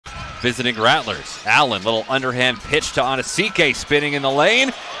visiting Rattlers. Allen, little underhand pitch to Anosike, spinning in the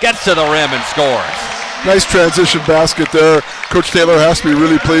lane, gets to the rim and scores. Nice transition basket there. Coach Taylor has to be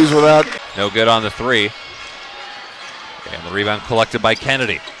really pleased with that. No good on the three. And the rebound collected by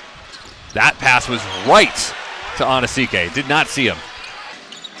Kennedy. That pass was right to Anosike. Did not see him.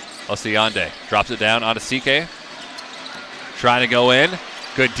 Osiande drops it down. Anosike trying to go in.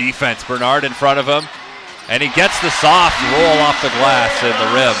 Good defense. Bernard in front of him. And he gets the soft roll off the glass in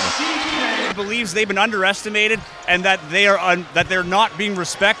the rim. He believes they've been underestimated and that they're not being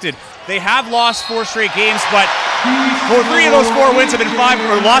respected. They have lost 4 straight games, but 3 of those 4 wins have been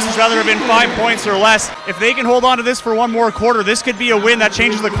losses have been 5 points or less. If they can hold on to this for one more quarter, this could be a win that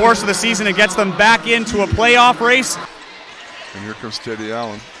changes the course of the season and gets them back into a playoff race. And here comes Teddy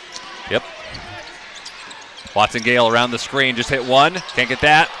Allen. Yep. Watson Gale around the screen, just hit one, can't get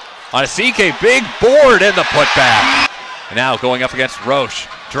that. Anosike, big board in the putback. And now going up against Roche,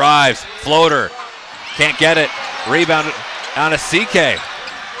 drives, floater, can't get it. Rebound, Anosike.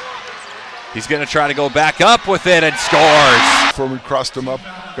 He's going to try to go back up with it and scores. Before we crossed him up,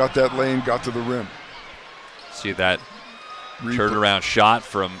 got that lane, got to the rim. See that turnaround shot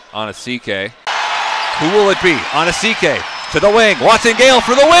from Anosike. Who will it be? Anosike to the wing. Watson Gale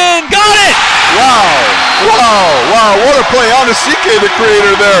for the win. Got it! Wow, what a play. Anosike, the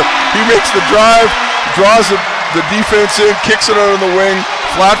creator there. He makes the drive, draws the defense in, kicks it out of the wing.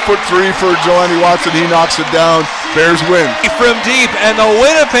 Flat foot 3 for Jelani Watson. He knocks it down. Bears win. From deep, and the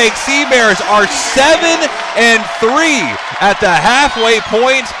Winnipeg Sea Bears are 7-3 at the halfway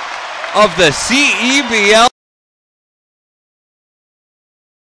point of the CEBL.